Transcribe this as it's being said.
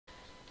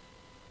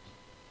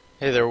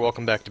Hey there,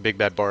 welcome back to Big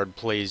Bad Bard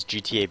Plays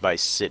GTA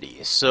Vice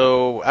City.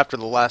 So, after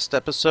the last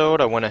episode,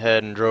 I went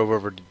ahead and drove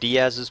over to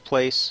Diaz's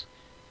place.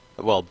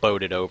 Well,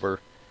 boated over.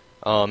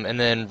 And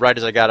then, right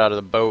as I got out of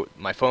the boat,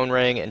 my phone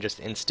rang, and just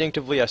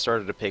instinctively I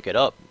started to pick it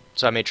up.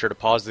 So I made sure to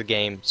pause the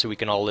game so we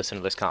can all listen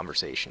to this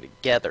conversation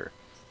together.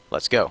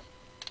 Let's go.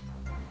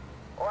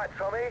 Alright,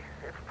 Tommy,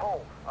 it's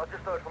Paul. I just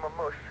heard from a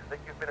mush that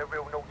you've been a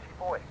real naughty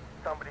boy.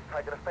 Somebody's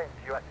taken offence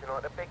to you acting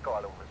like the big guy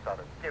all of a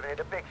sudden, giving it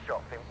a big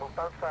shot thing. Well,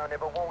 don't say I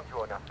never warned you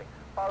or nothing.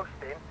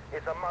 Boasting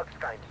is a mug's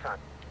game, son.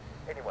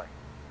 Anyway,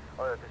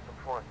 I heard there's some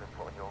prizes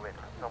put on your head.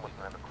 Someone's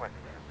gonna have a crack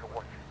at you, so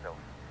watch yourself.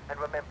 And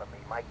remember me,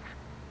 mate.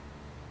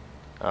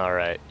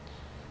 Alright.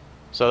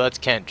 So that's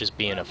Kent just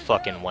being a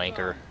fucking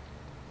wanker.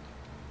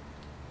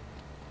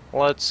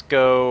 Let's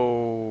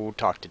go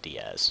talk to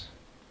Diaz.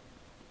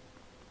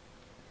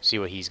 See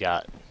what he's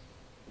got.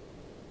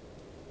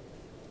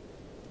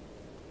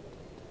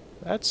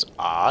 That's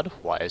odd.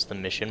 Why is the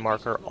mission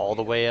marker all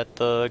the way at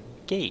the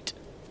gate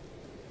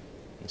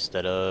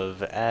instead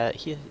of at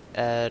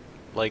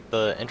like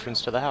the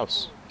entrance to the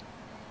house?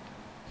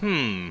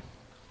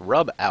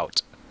 Rub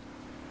out.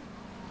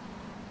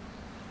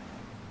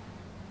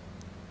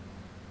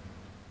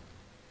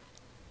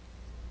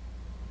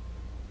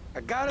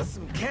 I got us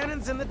some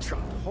cannons in the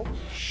trunk. Holy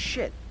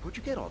shit, where'd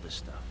you get all this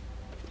stuff?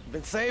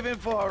 Been saving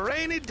for a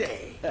rainy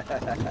day.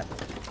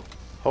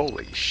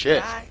 Holy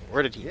shit.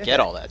 Where did he get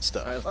all that I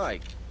stuff?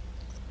 like.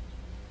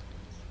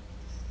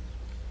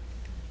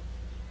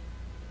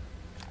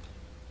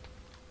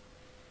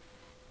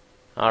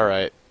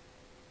 Alright.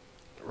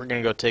 We're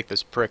gonna go take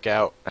this prick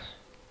out.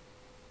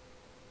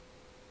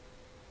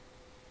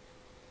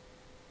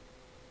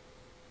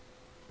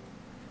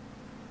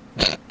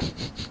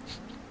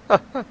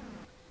 They're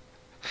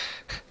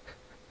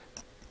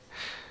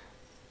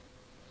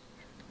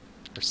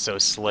so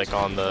slick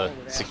on the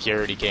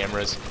security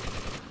cameras.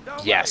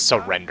 Yeah,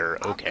 surrender.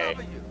 Okay.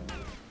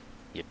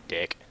 You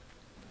dick.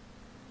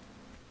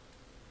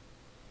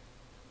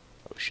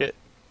 Oh shit.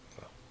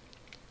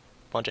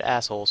 Bunch of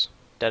assholes.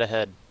 Dead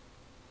ahead.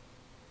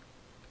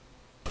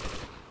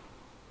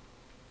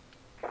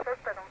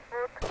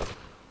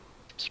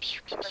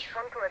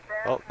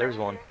 Oh, there's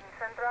one.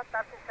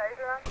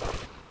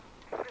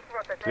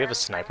 Do we have a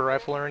sniper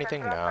rifle or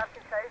anything? No.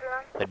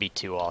 That'd be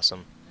too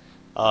awesome.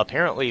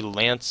 Apparently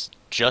Lance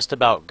just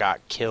about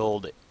got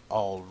killed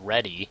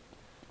already.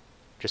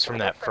 Just from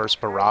that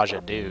first barrage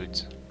of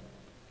dudes.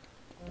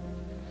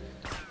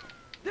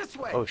 This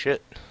way. Oh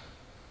shit.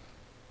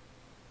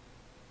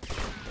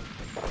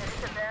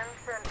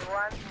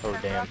 Oh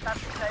damn.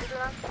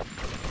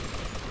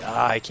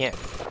 Ah, I can't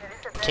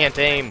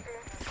aim.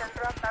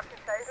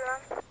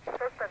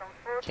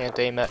 Can't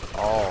aim at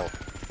all.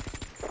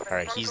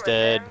 Alright, he's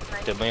dead.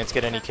 Did Lance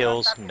get any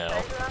kills? No.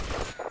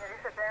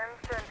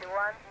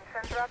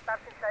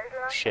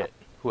 Shit.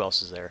 Who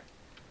else is there?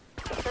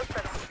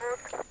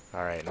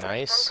 Alright,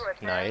 nice.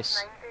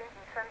 Nice.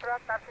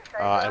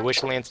 I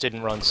wish Lance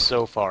didn't run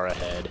so far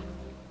ahead.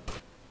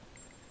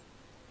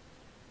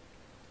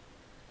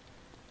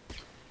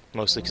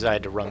 Mostly because I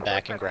had to run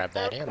back and grab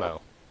that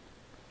ammo.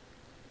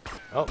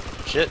 Oh,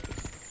 shit.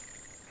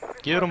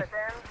 Get him.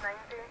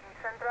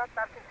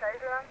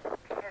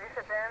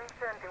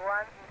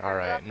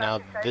 Alright,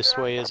 now this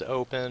way is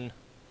open.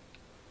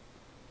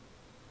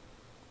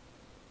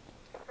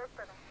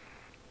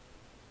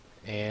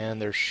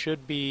 And there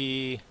should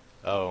be...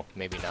 Oh,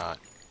 maybe not.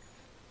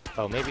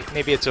 Oh,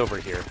 maybe it's over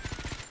here.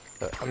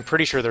 But I'm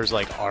pretty sure there's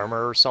like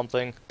armor or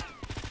something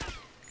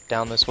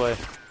down this way.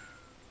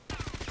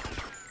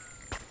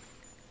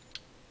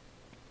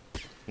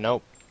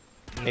 Nope.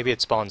 Maybe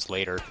it spawns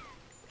later,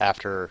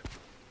 after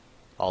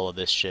all of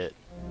this shit.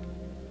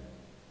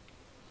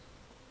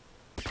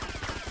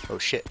 Oh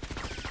shit.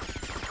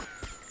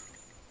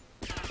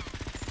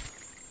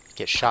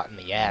 Get shot in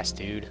the ass,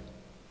 dude.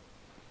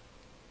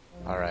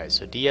 Alright,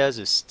 so Diaz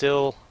is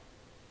still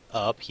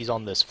up. He's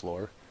on this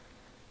floor.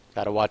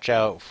 Gotta watch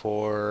out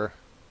for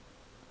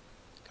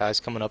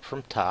guys coming up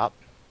from top.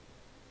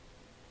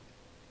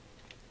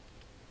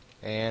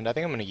 And I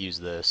think I'm gonna use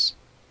this.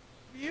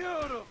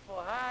 Beautiful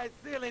high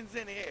ceilings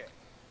in here.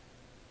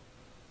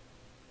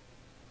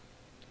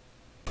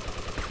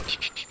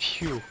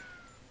 Phew.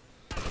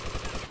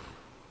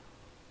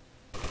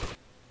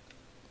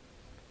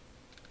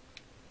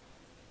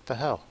 What the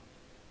hell?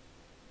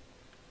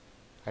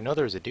 I know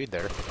there was a dude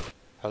there.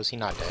 How is he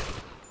not dead?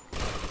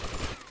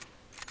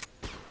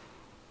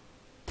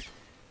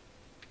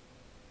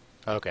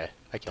 Okay,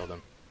 I killed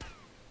him.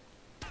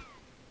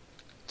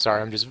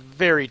 Sorry, I'm just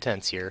very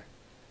tense here.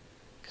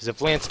 Because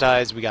if Lance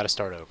dies, we gotta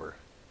start over.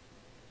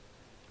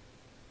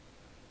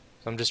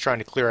 So I'm just trying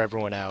to clear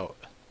everyone out.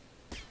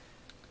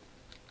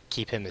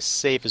 Keep him as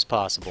safe as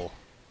possible.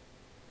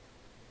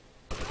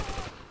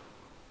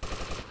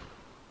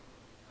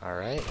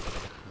 Alright.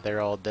 They're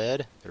all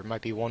dead. There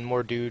might be one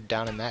more dude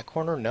down in that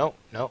corner. No,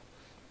 no.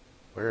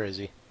 Where is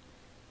he?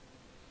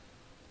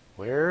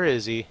 Where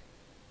is he?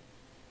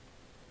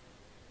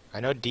 I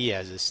know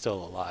Diaz is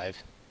still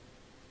alive.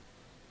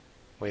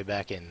 Way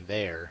back in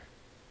there.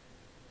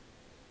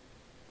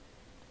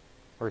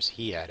 Where's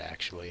he at,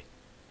 actually?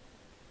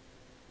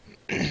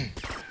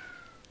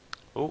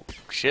 Oh,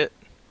 shit.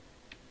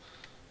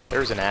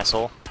 There's an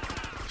asshole.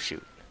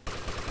 Shoot.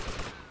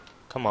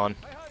 Come on.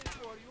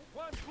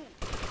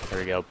 There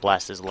we go.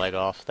 Blast his leg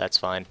off. That's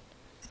fine.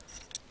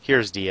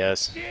 Here's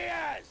Diaz.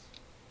 Diaz!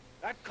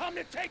 I've come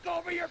to take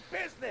over your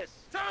business!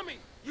 Tommy,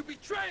 you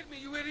betrayed me,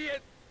 you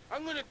idiot!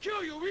 I'm gonna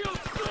kill you real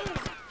soon!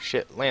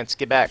 Shit, Lance,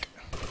 get back.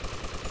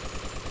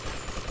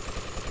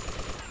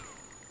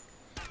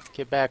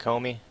 Get back,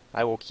 homie.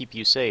 I will keep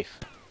you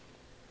safe.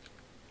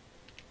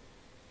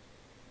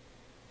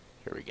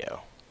 Here we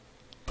go.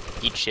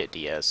 Eat shit,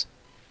 Diaz.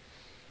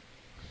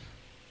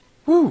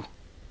 Woo!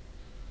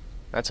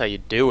 That's how you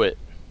do it.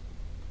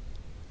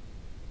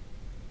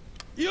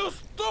 You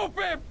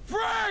stupid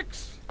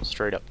pricks!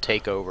 Straight up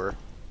takeover.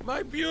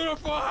 My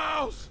beautiful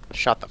house!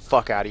 Shot the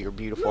fuck out of your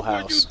beautiful Look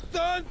house. what you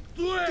done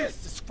to it!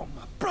 This is for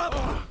my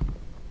brother!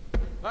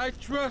 I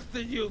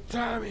trusted you,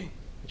 Tommy.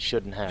 You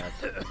shouldn't have.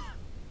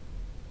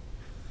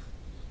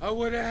 I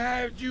would have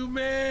had you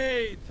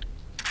made.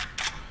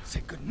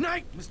 Say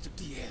goodnight, Mr.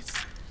 Diaz.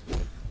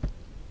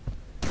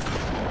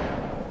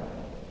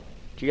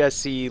 Do you guys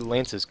see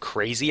Lance's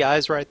crazy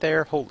eyes right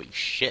there? Holy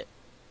shit.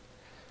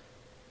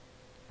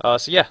 So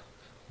yeah,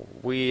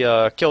 we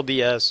killed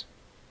Diaz,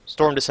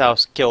 stormed his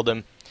house, killed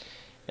him,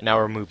 and now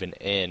we're moving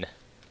in.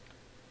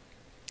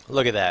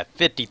 Look at that,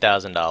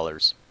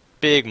 $50,000.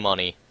 Big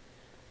money.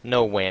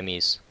 No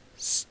whammies.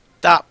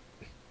 Stop!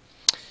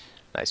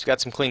 Nice, we got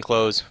some clean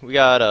clothes. We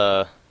got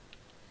a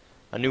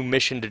new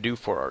mission to do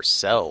for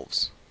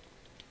ourselves.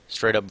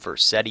 Straight up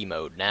Versetti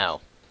mode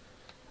now.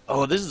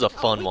 Oh, this is a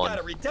fun one. We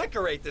gotta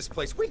redecorate this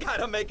place. We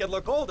gotta make it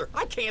look older.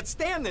 I can't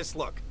stand this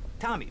look.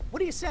 Tommy, what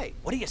do you say?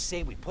 What do you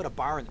say we put a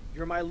bar in?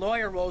 You're my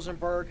lawyer,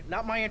 Rosenberg,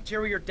 not my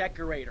interior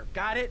decorator.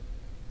 Got it?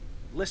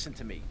 Listen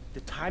to me.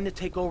 The time to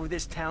take over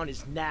this town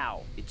is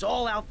now. It's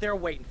all out there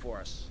waiting for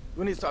us.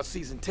 We need to start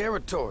seizing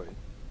territory.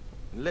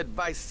 And let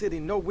Vice City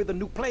know we're the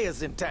new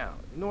players in town.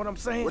 You know what I'm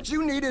saying? What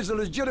you need is a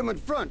legitimate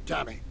front,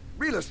 Tommy.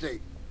 Real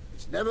estate.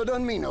 It's never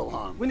done me no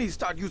harm. We need to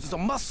start using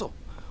some muscle,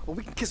 or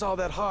we can kiss all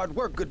that hard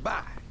work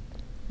goodbye.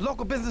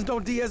 Local business know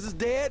Diaz is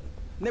dead,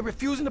 and they're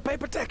refusing to pay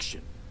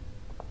protection.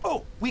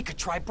 Oh, we could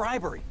try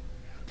bribery.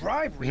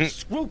 Bribery?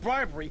 Screw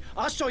bribery.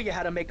 I'll show you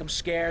how to make them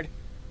scared.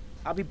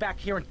 I'll be back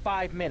here in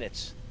 5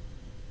 minutes.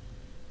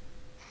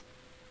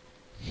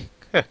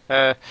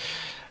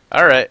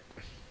 Alright.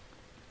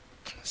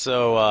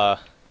 So,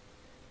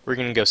 we're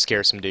gonna go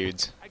scare some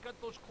dudes.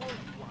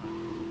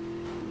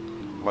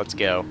 Let's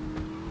go.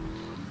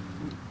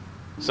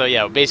 So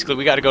yeah, basically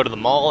we gotta go to the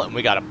mall and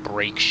we gotta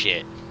break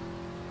shit.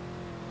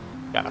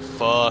 Gotta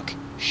fuck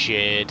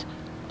shit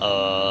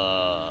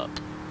up.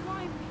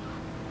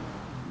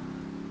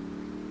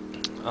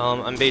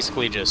 I'm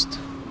basically just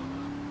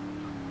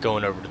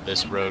going over to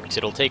this road because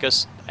it'll take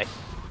us, I'm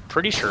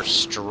pretty sure,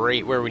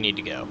 straight where we need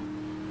to go.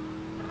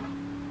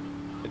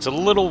 It's a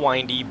little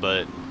windy,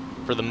 but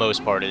for the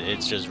most part,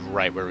 it's just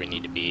right where we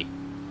need to be.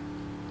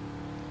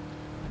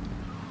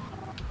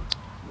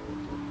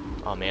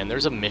 Oh man,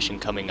 there's a mission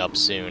coming up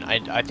soon.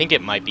 I think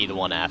it might be the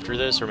one after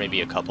this, or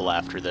maybe a couple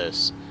after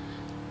this,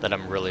 that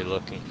I'm really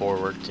looking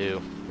forward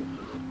to.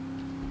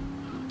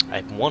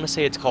 I want to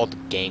say it's called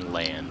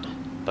Gangland,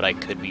 but I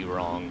could be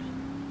wrong.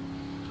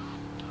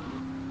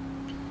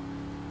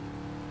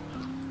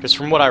 Because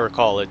from what I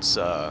recall, it's,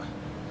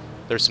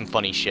 there's some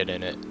funny shit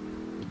in it.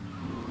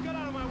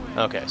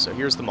 Okay, so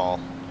here's the mall.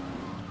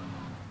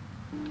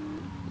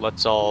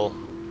 Let's all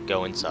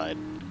go inside.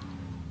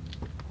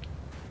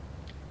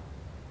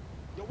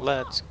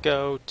 Let's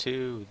go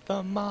to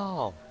the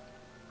mall.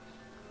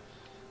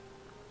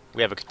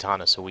 We have a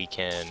katana, so we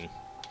can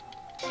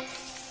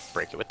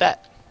break it with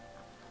that.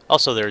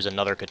 Also, there's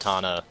another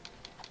katana.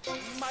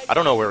 I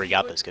don't know where we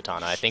got this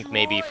katana. I think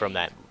maybe from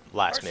that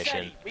last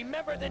mission.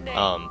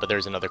 But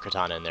there's another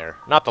katana in there.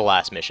 Not the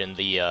last mission,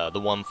 the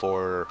one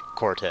for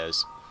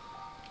Cortez.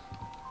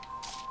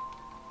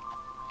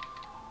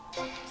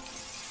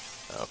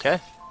 Okay.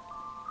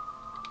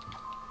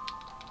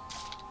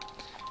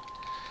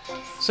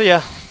 So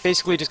yeah,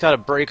 basically just gotta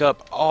break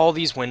up all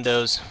these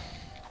windows.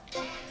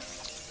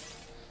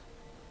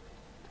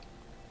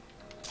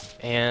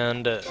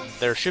 And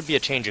there should be a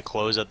change of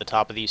clothes at the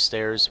top of these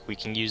stairs. We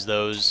can use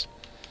those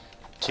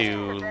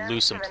to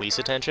lose some police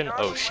attention.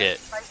 Oh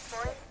shit.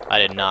 I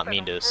did not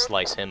mean to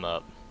slice him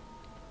up.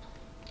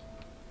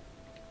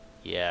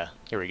 Yeah,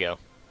 here we go.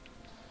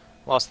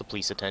 Lost the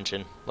police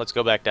attention. Let's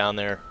go back down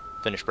there,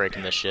 finish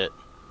breaking this shit.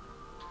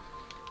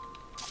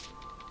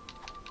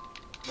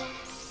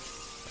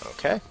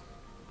 Okay.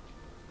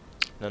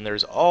 Then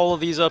there's all of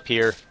these up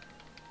here.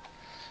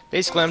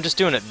 Basically, I'm just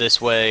doing it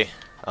this way,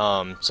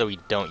 so we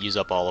don't use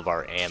up all of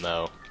our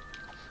ammo.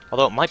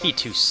 Although it might be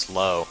too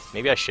slow.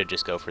 Maybe I should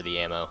just go for the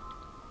ammo.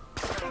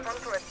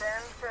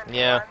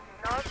 Yeah.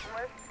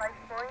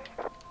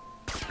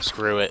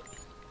 Screw it.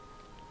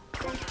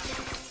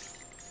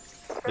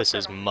 This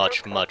is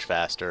much, much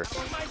faster.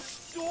 My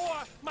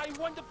store! My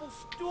wonderful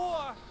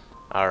store!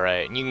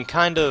 Alright, and you can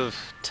kind of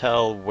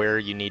tell where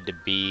you need to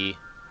be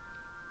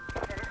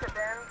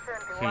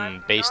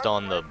based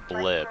on the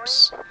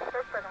blips.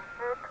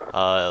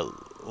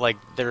 Like,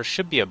 there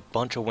should be a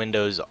bunch of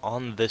windows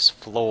on this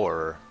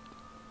floor.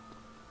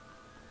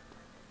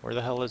 Where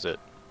the hell is it?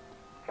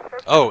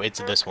 Oh, it's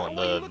this one,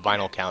 the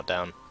vinyl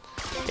countdown.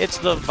 It's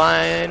the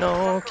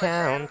vinyl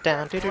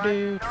countdown. Do do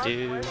do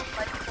do.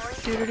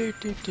 Do do do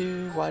do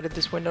do. Why did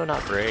this window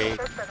not break?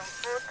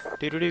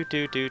 Do do do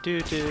do do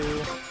do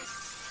do.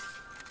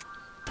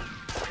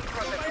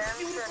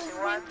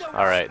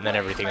 Alright, and then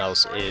everything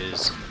else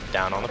is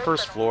down on the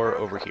first floor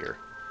over here.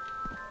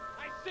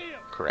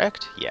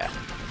 Correct? Yeah.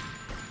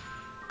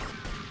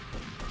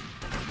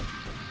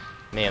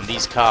 Man,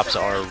 these cops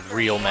are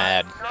real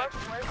mad.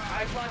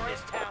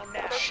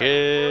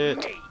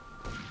 Shit.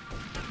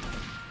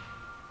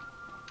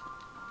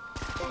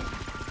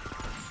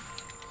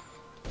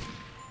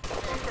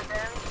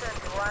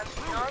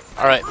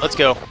 Alright, let's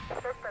go.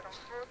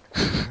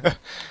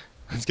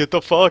 Let's get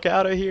the fuck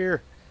out of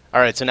here.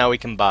 Alright, so now we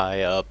can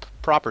buy up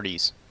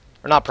properties.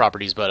 Or not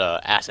properties, but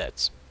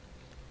assets.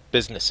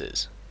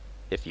 Businesses,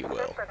 if you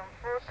will.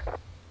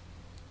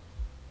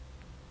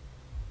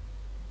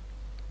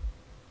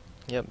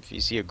 Yep, if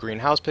you see a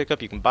greenhouse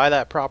pickup, you can buy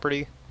that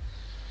property.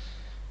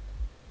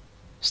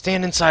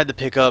 Stand inside the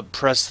pickup,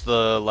 press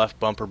the left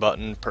bumper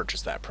button,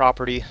 purchase that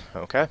property.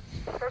 Okay.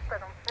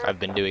 I've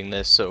been doing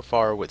this so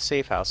far with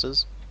safe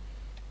houses.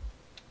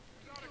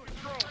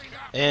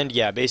 And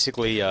yeah,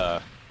 basically,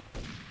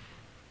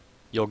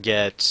 you'll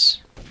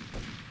get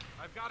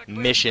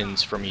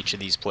missions from each of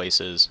these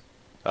places,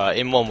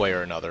 in one way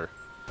or another.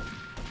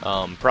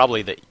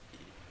 Probably the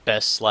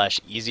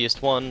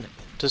best/easiest one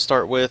to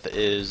start with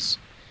is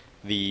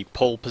the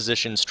pole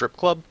position strip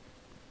club.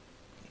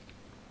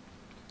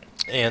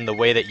 And the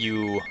way that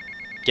you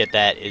get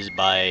that is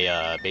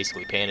by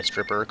basically paying a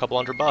stripper a couple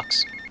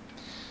 $100.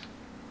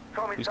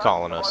 Who's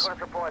calling us? I've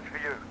got a surprise for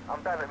you.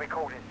 I'm down at the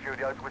recording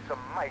studios with some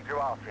major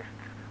artists.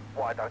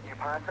 Why don't you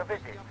pay us a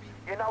visit?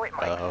 You know it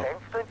makes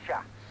sense, don't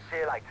ya? See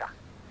you later.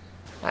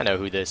 I know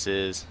who this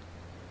is.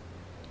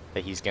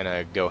 That he's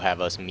gonna go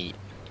have us meet.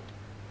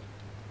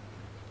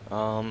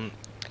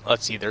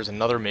 Let's see, there's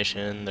another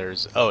mission,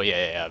 there's... Oh,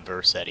 yeah,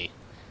 Versetti.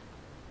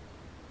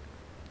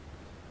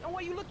 Now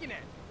what are you looking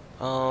at?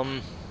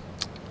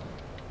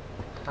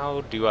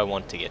 How do I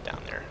want to get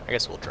down there? I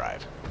guess we'll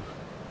drive.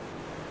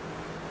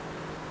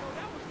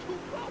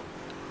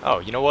 Oh,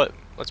 you know what?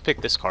 Let's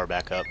pick this car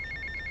back up.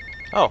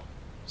 Oh,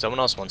 someone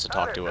else wants to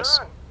talk to us.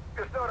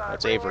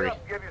 That's Avery.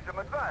 Give you some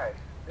advice.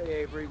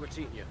 Hey, Avery, what's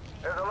eating you?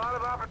 There's a lot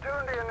of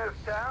opportunity in this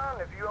town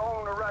if you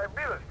own the right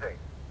real estate.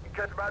 You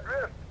catch my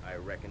drift? I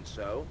reckon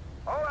so.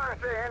 All I'm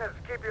saying is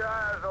keep your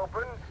eyes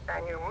open,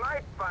 and you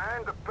might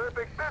find the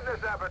perfect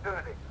business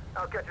opportunity.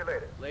 I'll catch you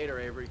later. Later,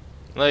 Avery.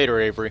 Later,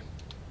 Avery.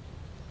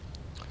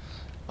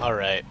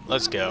 Alright,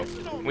 let's go.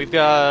 We've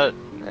got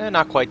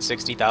not quite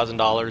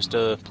 $60,000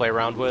 to play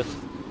around with.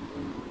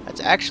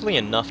 That's actually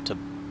enough to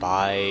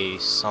buy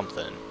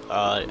something.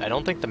 I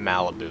don't think the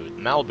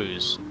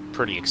Malibu's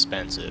pretty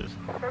expensive.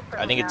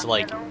 I think it's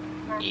like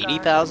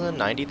 80,000,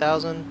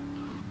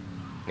 90,000,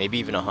 maybe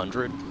even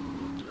 100.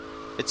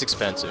 It's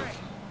expensive.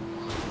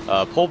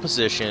 Pole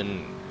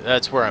position,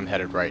 that's where I'm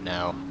headed right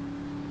now.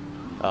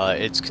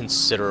 It's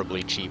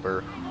considerably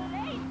cheaper.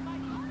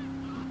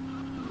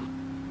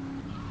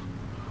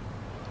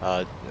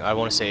 I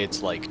want to say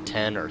it's like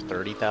 10 or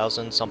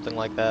 30,000, something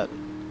like that.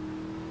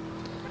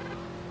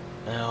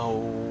 Now,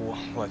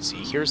 let's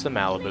see, here's the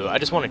Malibu. I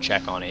just want to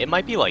check on it. It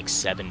might be like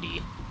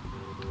 70.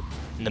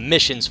 And the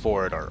missions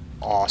for it are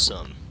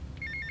awesome.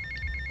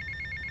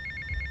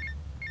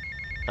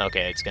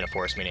 Okay, it's going to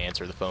force me to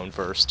answer the phone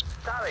first.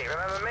 Sonny,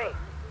 remember me?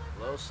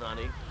 Hello,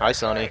 Sonny. Hi,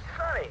 Sonny. Hey,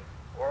 Sonny,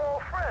 we're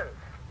all friends.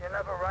 You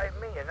never write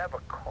me, you never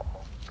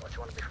call. Don't you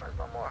want to be friends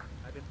no more?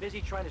 I've been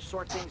busy trying to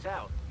sort things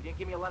out. You didn't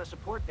give me a lot of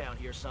support down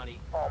here, Sonny.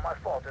 Oh, my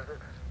fault, is it?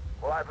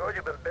 Well, I've heard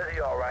you've been busy,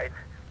 all right.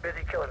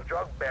 Busy killing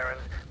drug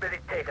barons, busy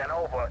taking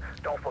over.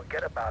 Don't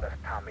forget about us,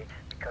 Tommy,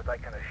 because I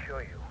can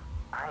assure you,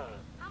 I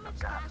ain't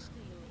forgotten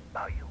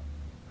about you.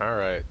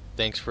 Alright,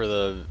 thanks for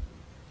the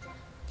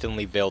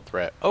thinly veiled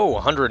threat. Oh,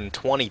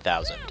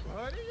 120,000.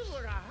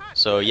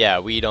 So yeah,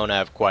 we don't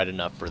have quite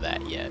enough for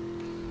that yet.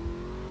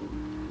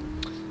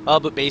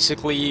 But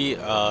basically,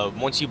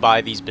 once you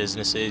buy these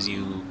businesses,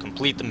 you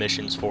complete the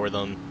missions for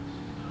them,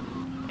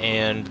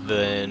 and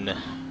then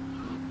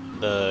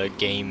the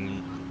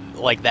game,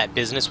 like, that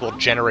business will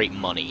generate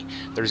money.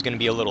 There's going to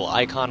be a little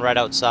icon right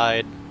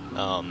outside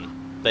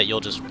that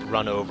you'll just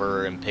run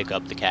over and pick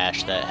up the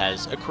cash that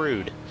has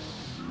accrued.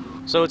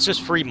 So it's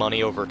just free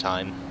money over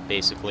time,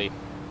 basically.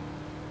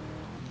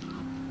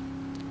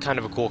 Kind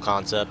of a cool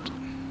concept.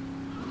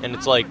 And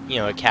it's like, you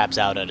know, it caps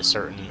out at a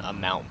certain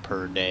amount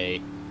per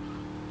day.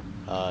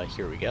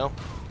 Here we go.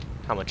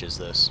 How much is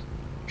this?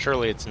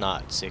 Surely it's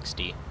not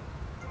 60.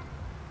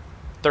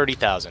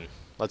 30,000.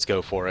 Let's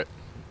go for it.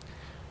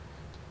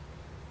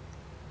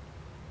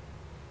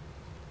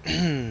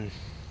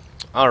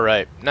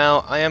 Alright,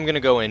 now I am going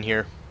to go in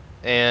here,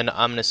 and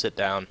I'm going to sit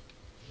down.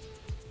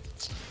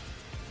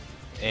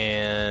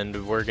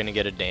 And we're going to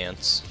get a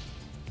dance.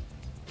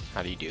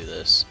 How do you do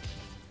this?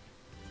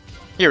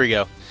 Here we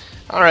go.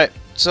 Alright,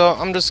 so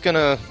I'm just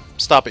gonna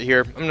stop it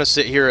here. I'm gonna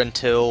sit here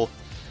until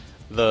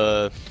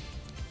the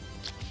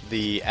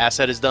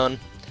asset is done.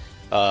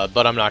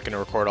 But I'm not gonna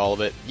record all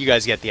of it. You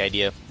guys get the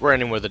idea. We're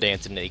ending with a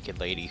dancing naked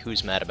lady.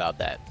 Who's mad about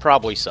that?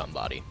 Probably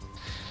somebody.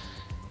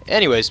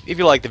 Anyways, if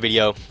you like the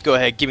video, go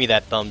ahead, give me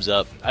that thumbs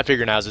up. I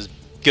figure now's as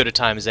good a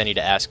time as any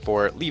to ask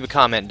for it. Leave a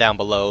comment down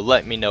below.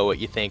 Let me know what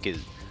you think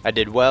I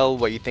did well,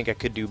 what you think I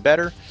could do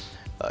better.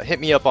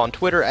 Hit me up on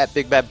Twitter at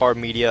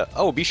BigBadBardMedia.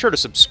 Oh, be sure to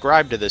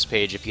subscribe to this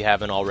page if you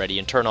haven't already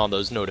and turn on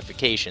those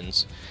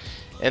notifications.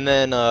 And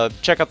then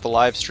check out the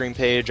live stream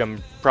page.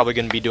 I'm probably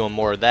going to be doing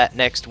more of that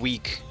next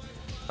week.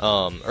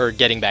 Or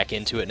getting back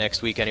into it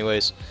next week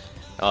anyways.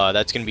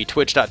 That's going to be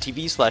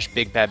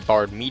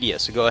twitch.tv/BigBadBardMedia.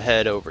 So go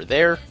ahead over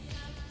there.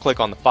 Click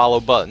on the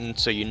follow button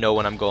so you know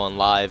when I'm going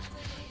live.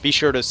 Be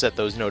sure to set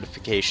those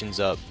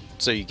notifications up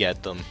so you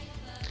get them.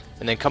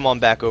 And then come on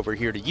back over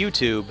here to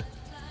YouTube.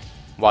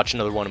 Watch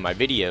another one of my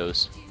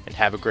videos, and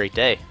have a great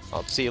day.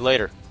 I'll see you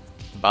later.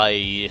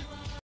 Bye.